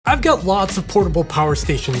I've got lots of portable power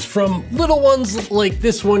stations, from little ones like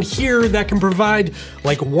this one here that can provide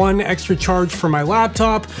like one extra charge for my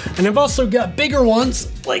laptop, and I've also got bigger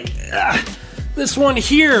ones like this one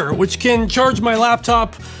here, which can charge my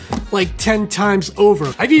laptop like 10 times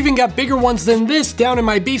over. I've even got bigger ones than this down in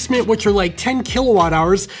my basement, which are like 10 kilowatt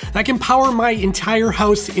hours that can power my entire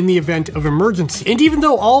house in the event of emergency. And even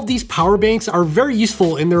though all of these power banks are very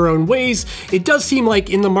useful in their own ways, it does seem like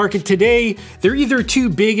in the market today, they're either too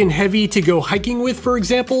big and heavy to go hiking with, for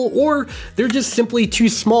example, or they're just simply too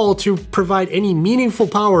small to provide any meaningful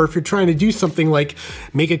power if you're trying to do something like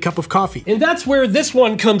make a cup of coffee. And that's where this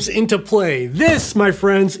one comes into play. This, my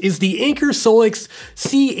friends, is the Anker Solix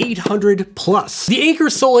C800 Plus. The Anker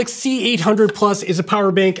Solix C800 Plus is a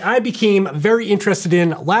power bank I became very interested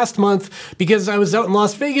in last month because I was out in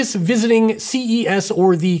Las Vegas visiting CES,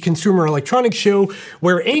 or the Consumer Electronics Show,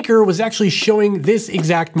 where Anker was actually showing this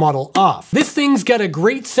exact model off. This thing's got a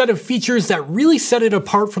great set of features that really set it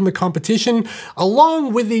apart from the competition,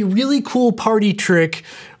 along with a really cool party trick,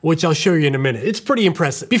 which I'll show you in a minute. It's pretty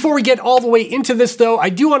impressive. Before we get all the way into this though, I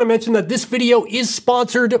do want to mention that this video is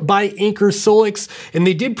sponsored by Anker Solix, and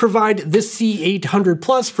they did provide this C800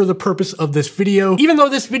 Plus for the purpose of this video. Even though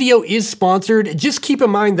this video is sponsored, just keep in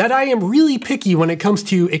mind that I am really picky when it comes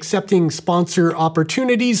to accepting sponsor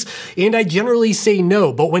opportunities, and I generally say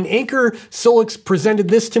no. But when Anker Solix presented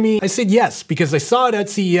this to me, I said yes, because I saw it at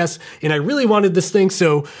CES and I really wanted this thing,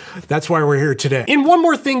 so that's why we're here today. And one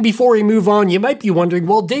more thing before we move on, you might be wondering,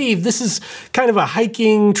 well, Dave, this is kind of a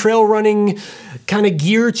hiking, trail running kind of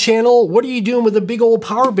gear channel. What are you doing with a big old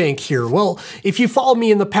power bank here? Well, if you follow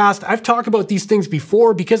me in the past, I've talked about these things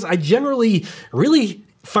before because I generally really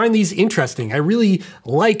find these interesting. I really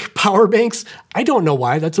like power banks. I don't know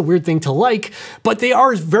why, that's a weird thing to like, but they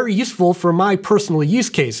are very useful for my personal use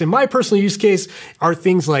case. And my personal use case are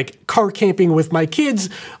things like car camping with my kids,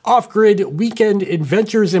 off-grid weekend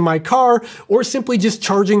adventures in my car, or simply just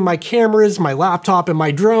charging my cameras, my laptop, and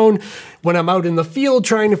my drone when I'm out in the field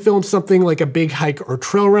trying to film something like a big hike or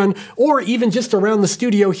trail run, or even just around the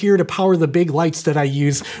studio here to power the big lights that I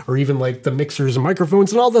use, or even like the mixers and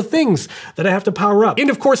microphones and all the things that I have to power up. And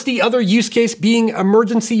of course, the other use case being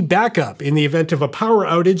emergency backup. In the event of a power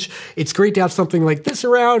outage, it's great to have something like this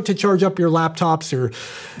around to charge up your laptops or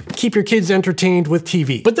keep your kids entertained with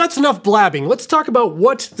TV. But that's enough blabbing. Let's talk about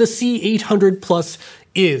what the C800 Plus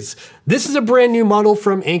is. This is a brand new model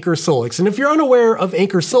from Anker Solix. And if you're unaware of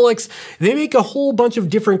Anker Solix, they make a whole bunch of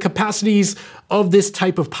different capacities of this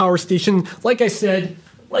type of power station. Like I said,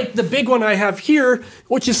 like the big one I have here,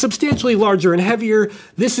 which is substantially larger and heavier,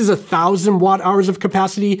 this is 1,000 watt hours of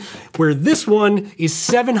capacity, where this one is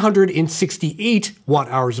 768 watt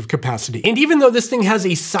hours of capacity. And even though this thing has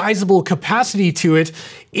a sizable capacity to it,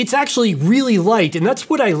 it's actually really light, and that's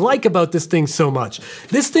what I like about this thing so much.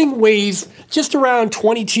 This thing weighs just around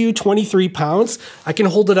 22, 23 pounds. I can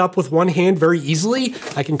hold it up with one hand very easily.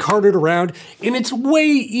 I can cart it around, and it's way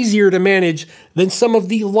easier to manage than some of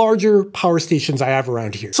the larger power stations I have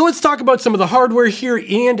around here. So let's talk about some of the hardware here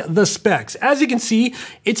and the specs. As you can see,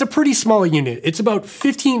 it's a pretty small unit. It's about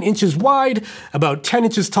 15 inches wide, about 10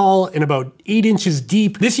 inches tall, and about 8 inches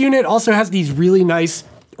deep. This unit also has these really nice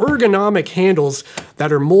ergonomic handles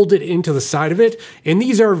that are molded into the side of it, and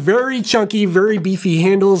these are very chunky, very beefy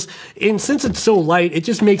handles, and since it's so light, it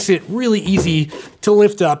just makes it really easy to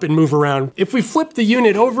lift up and move around. If we flip the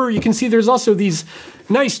unit over, you can see there's also these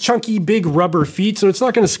nice chunky big rubber feet, so it's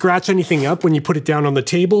not going to scratch anything up when you put it down on the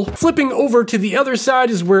table. Flipping over to the other side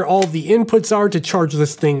is where all the inputs are to charge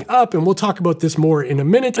this thing up, and we'll talk about this more in a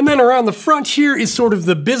minute. And then around the front here is sort of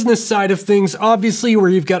the business side of things, obviously, where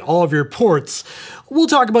you've got all of your ports. We'll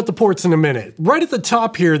talk about the ports in a minute. Right at the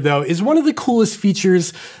top here, though, is one of the coolest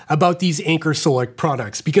features about these Anker Solix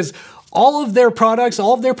products, because all of their products,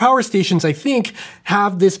 all of their power stations, I think,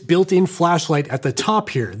 have this built-in flashlight at the top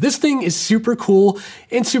here. This thing is super cool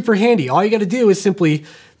and super handy. All you gotta do is simply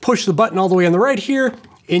push the button all the way on the right here,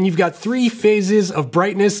 and you've got 3 phases of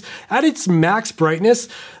brightness. At its max brightness,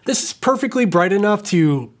 this is perfectly bright enough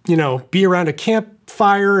to, you know, be around a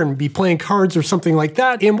campfire and be playing cards or something like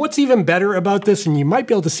that. And what's even better about this, and you might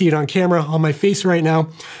be able to see it on camera on my face right now,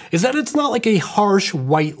 is that it's not like a harsh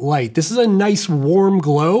white light. This is a nice warm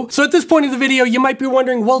glow. So at this point in the video, you might be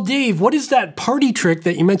wondering, well, Dave, what is that party trick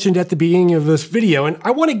that you mentioned at the beginning of this video? And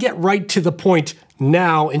I want to get right to the point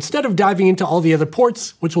now. Instead of diving into all the other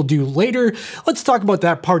ports, which we'll do later, let's talk about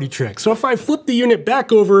that party trick. So if I flip the unit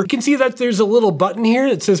back over, you can see that there's a little button here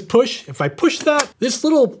that says push. If I push that, this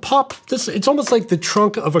little pop, it's almost like the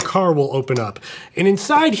trunk of a car will open up. And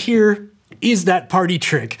inside here, is that party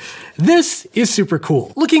trick. This is super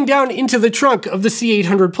cool. Looking down into the trunk of the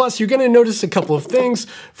C800 Plus, you're gonna notice a couple of things.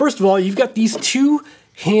 First of all, you've got these two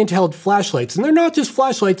handheld flashlights, and they're not just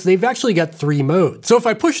flashlights, they've actually got 3 modes. So if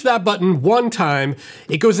I push that button one time,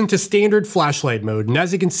 it goes into standard flashlight mode, and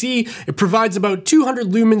as you can see, it provides about 200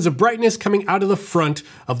 lumens of brightness coming out of the front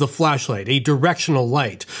of the flashlight, a directional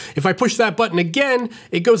light. If I push that button again,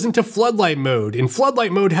 it goes into floodlight mode, and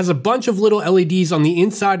floodlight mode has a bunch of little LEDs on the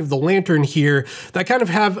inside of the lantern here that kind of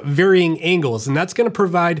have varying angles, and that's going to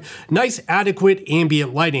provide nice adequate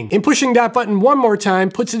ambient lighting. And pushing that button one more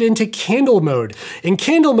time puts it into candle mode, and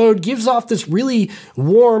candle mode gives off this really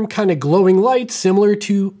warm kind of glowing light similar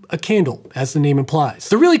to a candle, as the name implies.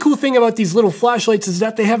 The really cool thing about these little flashlights is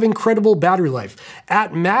that they have incredible battery life.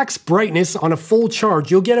 At max brightness on a full charge,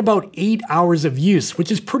 you'll get about 8 hours of use,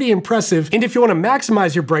 which is pretty impressive. And if you want to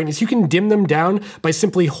maximize your brightness, you can dim them down by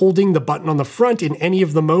simply holding the button on the front in any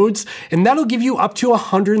of the modes, and that'll give you up to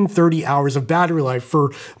 130 hours of battery life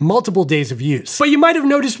for multiple days of use. But you might have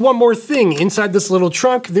noticed one more thing inside this little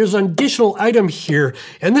trunk. There's an additional item here,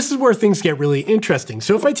 and this is where things get really interesting.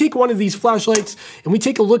 So if I take one of these flashlights and we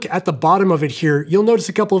take a look at the bottom of it here, you'll notice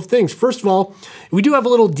a couple of things. First of all, we do have a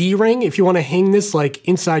little D-ring if you want to hang this like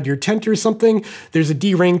inside your tent or something. There's a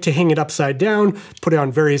D-ring to hang it upside down, put it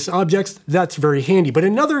on various objects. That's very handy. But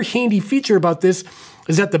another handy feature about this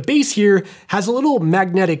is that the base here has a little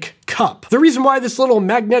magnetic cup. The reason why this little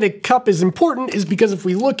magnetic cup is important is because if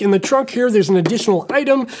we look in the trunk here, there's an additional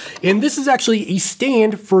item, and this is actually a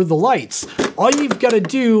stand for the lights. All you've got to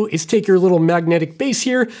do is take your little magnetic base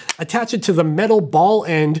here, attach it to the metal ball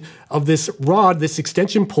end of this rod, this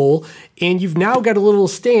extension pole, and you've now got a little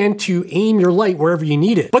stand to aim your light wherever you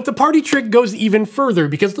need it. But the party trick goes even further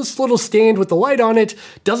because this little stand with the light on it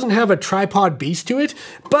doesn't have a tripod base to it,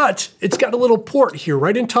 but it's got a little port here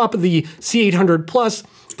right on top of the C800 Plus.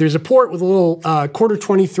 There's a port with a little quarter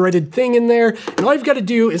 20 threaded thing in there, and all you've got to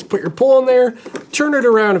do is put your pole in there, turn it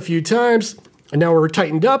around a few times, and now we're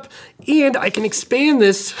tightened up, and I can expand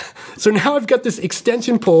this. So now I've got this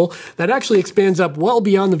extension pole that actually expands up well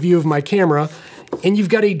beyond the view of my camera, and you've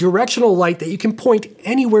got a directional light that you can point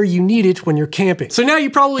anywhere you need it when you're camping. So now you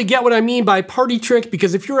probably get what I mean by party trick,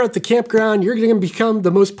 because if you're at the campground, you're gonna become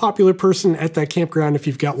the most popular person at that campground if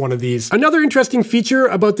you've got one of these. Another interesting feature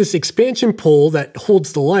about this expansion pole that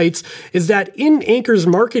holds the lights is that in Anker's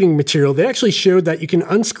marketing material, they actually showed that you can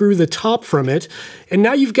unscrew the top from it, and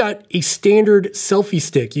now you've got a standard selfie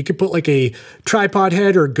stick. You could put like a tripod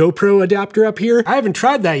head or GoPro adapter up here. I haven't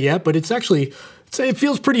tried that yet, but it's actually, it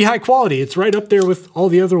feels pretty high quality. It's right up there with all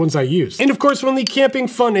the other ones I use. And of course, when the camping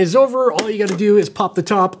fun is over, all you gotta do is pop the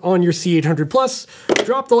top on your C800 Plus,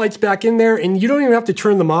 drop the lights back in there, and you don't even have to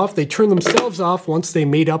turn them off. They turn themselves off once they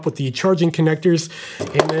mate up with the charging connectors,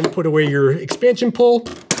 and then put away your expansion pole,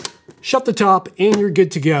 shut the top, and you're good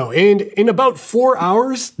to go. And in about 4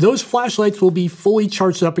 hours, those flashlights will be fully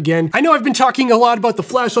charged up again. I know I've been talking a lot about the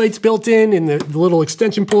flashlights built in and the little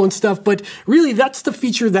extension pole and stuff, but really that's the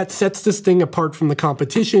feature that sets this thing apart from the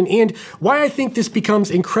competition, and why I think this becomes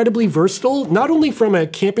incredibly versatile, not only from a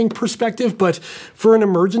camping perspective, but for an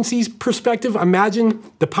emergencies perspective. Imagine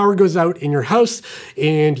the power goes out in your house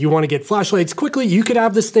and you want to get flashlights quickly. You could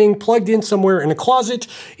have this thing plugged in somewhere in a closet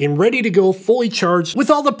and ready to go, fully charged. With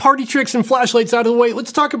all the party tricks and flashlights out of the way,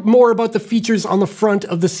 let's talk more about the features on the front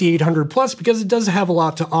of the C800 Plus, because it does have a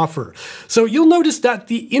lot to offer. So you'll notice that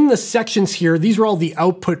in the sections here, these are all the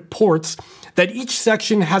output ports, that each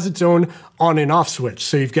section has its own on and off switch.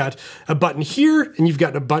 So you've got a button here, and you've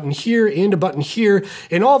got a button here, and a button here,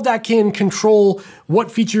 and all of that can control what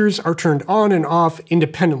features are turned on and off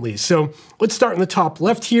independently. So let's start in the top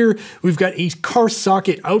left here. We've got a car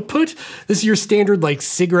socket output. This is your standard like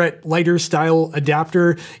cigarette lighter style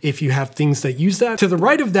adapter if you have things that use that. To the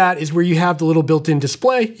right of that is where you have the little built-in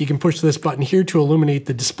display. You can push this button here to illuminate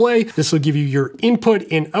the display. This will give you your input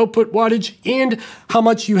and output wattage and how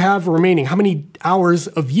much you have remaining, how many hours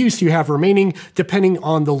of use you have remaining, depending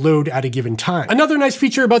on the load at a given time. Another nice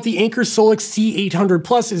feature about the Anker Solix C800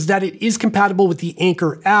 Plus is that it is compatible with the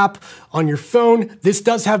Anker app on your phone. This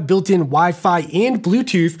does have built-in Wi-Fi and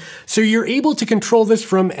Bluetooth, so you're able to control this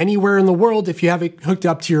from anywhere in the world. If you have it hooked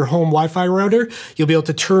up to your home Wi-Fi router, you'll be able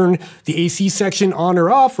to turn the AC section on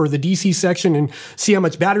or off, or the DC section, and see how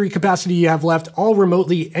much battery capacity you have left, all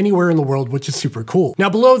remotely anywhere in the world, which is super cool. Now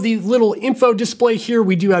below the little info display here,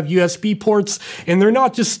 we do have USB ports, and they're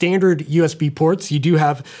not just standard USB ports. You do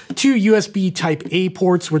have 2 USB Type A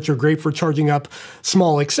ports, which are great for charging up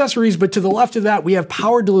small accessories, but to the left of that, we have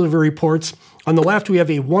power delivery ports, On the left, we have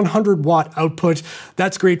a 100 watt output.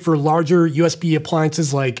 That's great for larger USB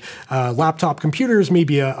appliances like laptop computers,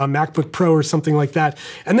 maybe a MacBook Pro or something like that.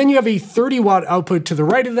 And then you have a 30 watt output to the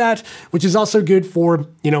right of that, which is also good for,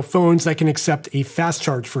 phones that can accept a fast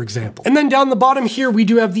charge, for example. And then down the bottom here, we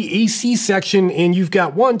do have the AC section, and you've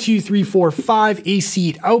got 5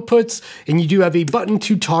 AC outputs, and you do have a button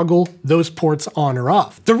to toggle those ports on or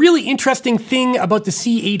off. The really interesting thing about the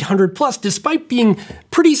C800 Plus, despite being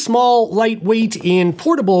pretty small, lightweight, and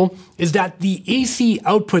portable, is that the AC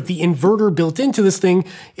output, the inverter built into this thing,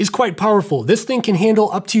 is quite powerful. This thing can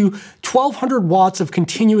handle up to 1200 watts of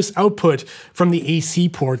continuous output from the AC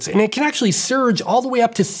ports, and it can actually surge all the way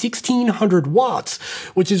up to 1600 watts,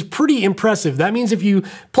 which is pretty impressive. That means if you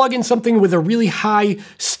plug in something with a really high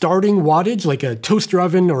starting wattage, like a toaster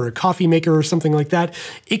oven or a coffee maker or something like that,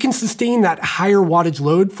 it can sustain that higher wattage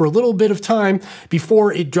load for a little bit of time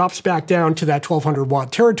before it drops back down to that 1200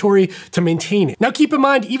 watt territory to maintain it. Now keep in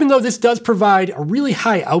mind, even though this does provide a really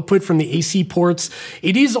high output from the AC ports,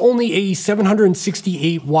 it is only a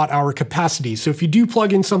 768 watt hour capacity. So if you do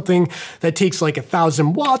plug in something that takes like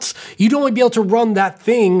 1000 watts, you'd only be able to run that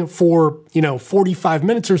thing for 45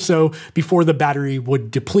 minutes or so before the battery would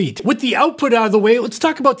deplete. With the output out of the way, let's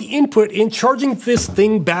talk about the input and charging this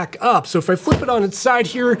thing back up. So if I flip it on its side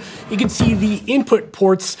here, you can see the input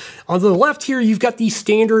ports. On the left here, you've got the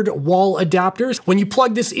standard wall adapters. When you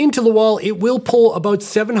plug this into the wall, it will pull about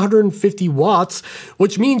 750 watts,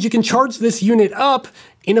 which means you can charge this unit up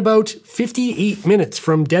in about 58 minutes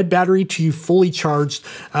from dead battery to fully charged,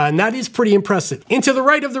 and that is pretty impressive. And to the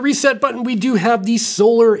right of the reset button, we do have the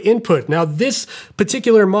solar input. Now, this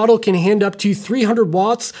particular model can hand up to 300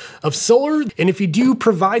 watts of solar, and if you do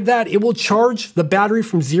provide that, it will charge the battery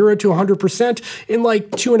from 0 to 100% in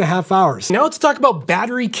like 2.5 hours. Now let's talk about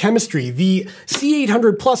battery chemistry. The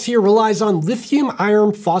C800 Plus here relies on lithium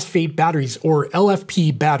iron phosphate batteries, or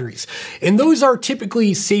LFP batteries, and those are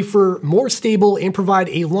typically safer, more stable, and provide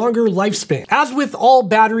a longer lifespan. As with all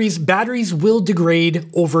batteries, batteries will degrade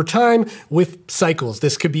over time with cycles.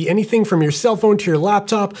 This could be anything from your cell phone to your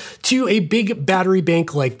laptop to a big battery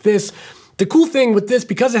bank like this. The cool thing with this,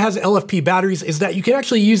 because it has LFP batteries, is that you can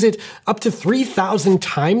actually use it up to 3,000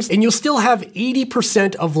 times and you'll still have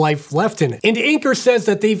 80% of life left in it. And Anker says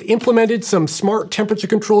that they've implemented some smart temperature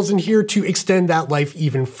controls in here to extend that life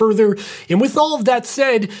even further. And with all of that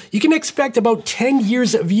said, you can expect about 10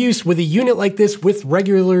 years of use with a unit like this with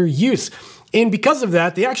regular use. And because of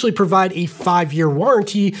that, they actually provide a 5-year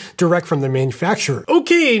warranty direct from the manufacturer.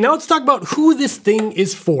 Okay, now let's talk about who this thing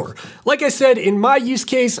is for. Like I said, in my use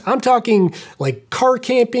case, I'm talking like car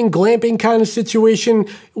camping, glamping kind of situation,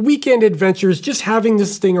 weekend adventures, just having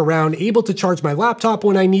this thing around, able to charge my laptop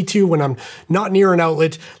when I need to, when I'm not near an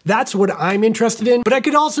outlet. That's what I'm interested in. But I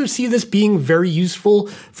could also see this being very useful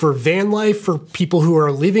for van life, for people who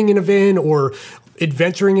are living in a van or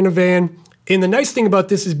adventuring in a van. And the nice thing about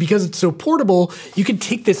this is because it's so portable, you can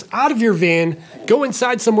take this out of your van, go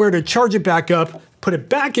inside somewhere to charge it back up, put it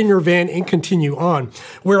back in your van, and continue on.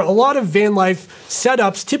 Where a lot of van life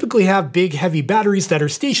setups typically have big, heavy batteries that are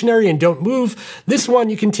stationary and don't move, this one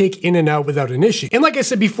you can take in and out without an issue. And like I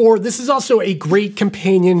said before, this is also a great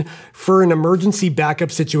companion for an emergency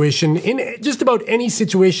backup situation. In just about any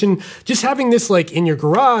situation, just having this like in your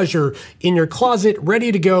garage or in your closet,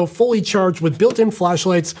 ready to go, fully charged with built-in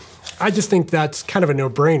flashlights, I just think that's kind of a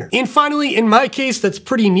no-brainer. And finally, in my case, that's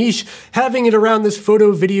pretty niche, having it around this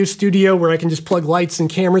photo video studio where I can just plug lights and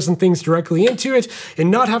cameras and things directly into it and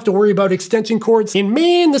not have to worry about extension cords. And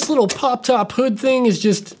man, this little pop-top hood thing is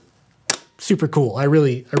just super cool. I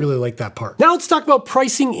really like that part. Now let's talk about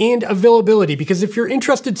pricing and availability, because if you're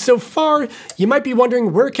interested so far, you might be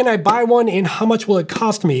wondering, where can I buy one and how much will it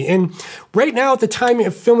cost me? And right now, at the time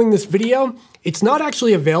of filming this video, it's not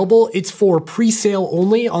actually available. It's for pre-sale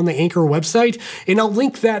only on the Anker website, and I'll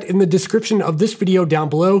link that in the description of this video down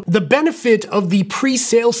below. The benefit of the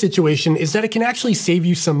pre-sale situation is that it can actually save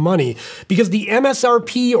you some money, because the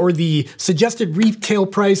MSRP, or the suggested retail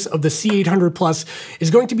price of the C800 Plus,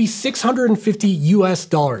 is going to be $650 US.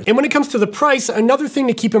 And when it comes to the price, another thing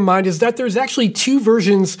to keep in mind is that there's actually two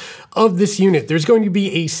versions of this unit. There's going to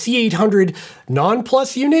be a C800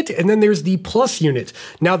 non-plus unit, and then there's the plus unit.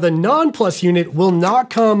 Now, the non-plus unit will not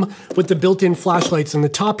come with the built-in flashlights in the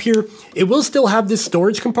top here. It will still have this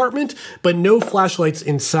storage compartment, but no flashlights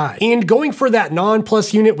inside. And going for that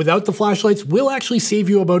non-plus unit without the flashlights will actually save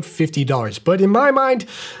you about $50. But in my mind,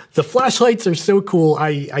 The flashlights are so cool.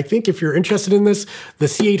 I think if you're interested in this, the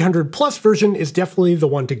C800 Plus version is definitely the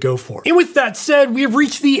one to go for. And with that said, we have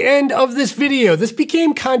reached the end of this video. This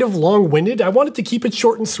became kind of long-winded. I wanted to keep it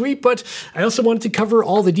short and sweet, but I also wanted to cover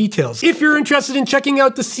all the details. If you're interested in checking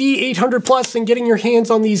out the C800 Plus and getting your hands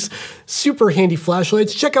on these super handy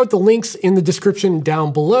flashlights, check out the links in the description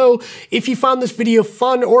down below. If you found this video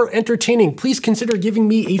fun or entertaining, please consider giving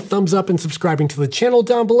me a thumbs up and subscribing to the channel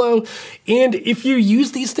down below. And if you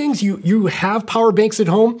use these things, you have power banks at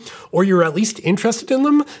home, or you're at least interested in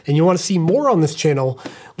them, and you want to see more on this channel,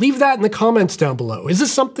 leave that in the comments down below. Is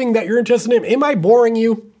this something that you're interested in? Am I boring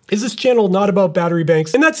you? Is this channel not about battery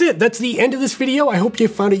banks? And that's it. That's the end of this video. I hope you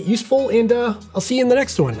found it useful, and I'll see you in the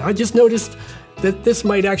next one. I just noticed that this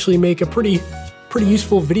might actually make a pretty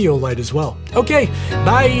useful video light as well. Okay,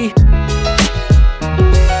 bye.